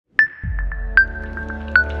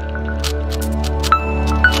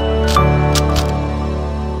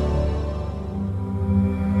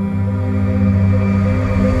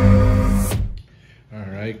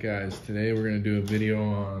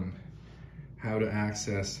how to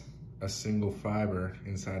access a single fiber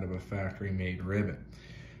inside of a factory-made ribbon.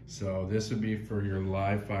 So this would be for your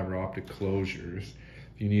live fiber optic closures.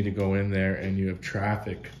 If you need to go in there and you have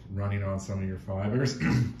traffic running on some of your fibers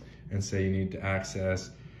and say you need to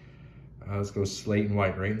access, let's go slate and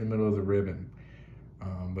white right in the middle of the ribbon.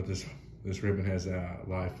 But this ribbon has a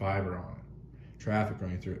live fiber on it, traffic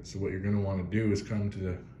running through it. So what you're gonna wanna do is come to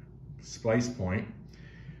the splice point,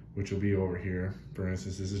 which will be over here. For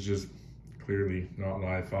instance, this is just clearly not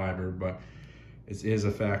live fiber, but it is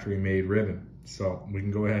a factory made ribbon. So we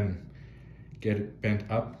can go ahead and get it bent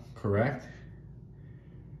up correct.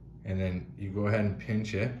 And then you go ahead and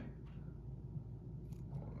pinch it.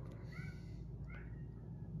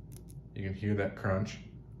 You can hear that crunch.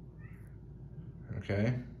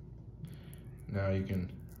 Okay. Now you can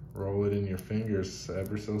roll it in your fingers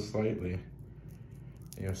ever so slightly.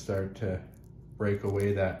 You'll start to break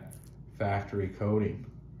away that factory coating.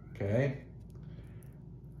 Okay.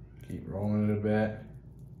 Keep rolling it a bit.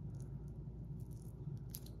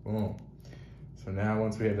 Boom. So now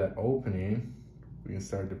once we have that opening, we can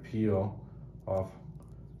start to peel off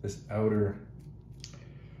this outer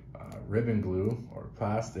ribbon glue or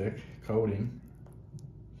plastic coating.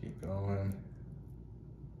 Keep going.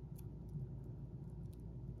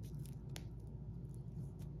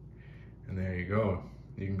 And there you go.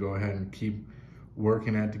 You can go ahead and keep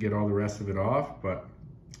working at it to get all the rest of it off, but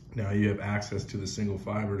now you have access to the single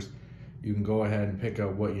fibers. You can go ahead and pick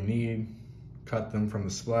out what you need, cut them from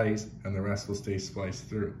the splice, and the rest will stay spliced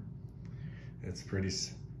through. It's pretty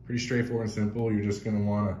straightforward and simple. You're just gonna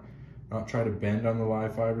wanna not try to bend on the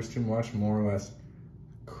live fibers too much, more or less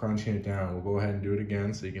crunching it down. We'll go ahead and do it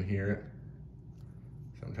again so you can hear it.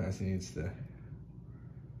 Sometimes it needs to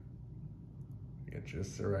get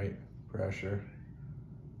just the right pressure.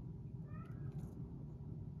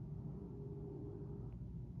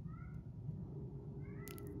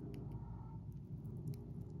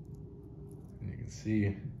 And you can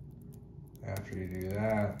see after you do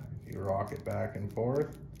that, you rock it back and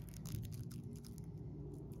forth,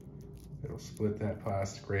 it'll split that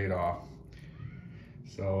plastic right off.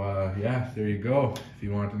 So yeah, there you go. If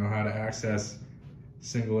you want to know how to access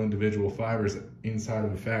single individual fibers inside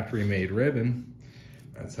of a factory made ribbon,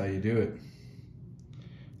 that's how you do it.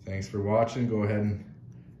 Thanks for watching. Go ahead and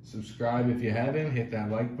subscribe if you haven't. Hit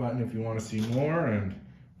that like button if you want to see more, and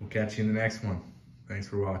we'll catch you in the next one. Thanks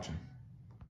for watching.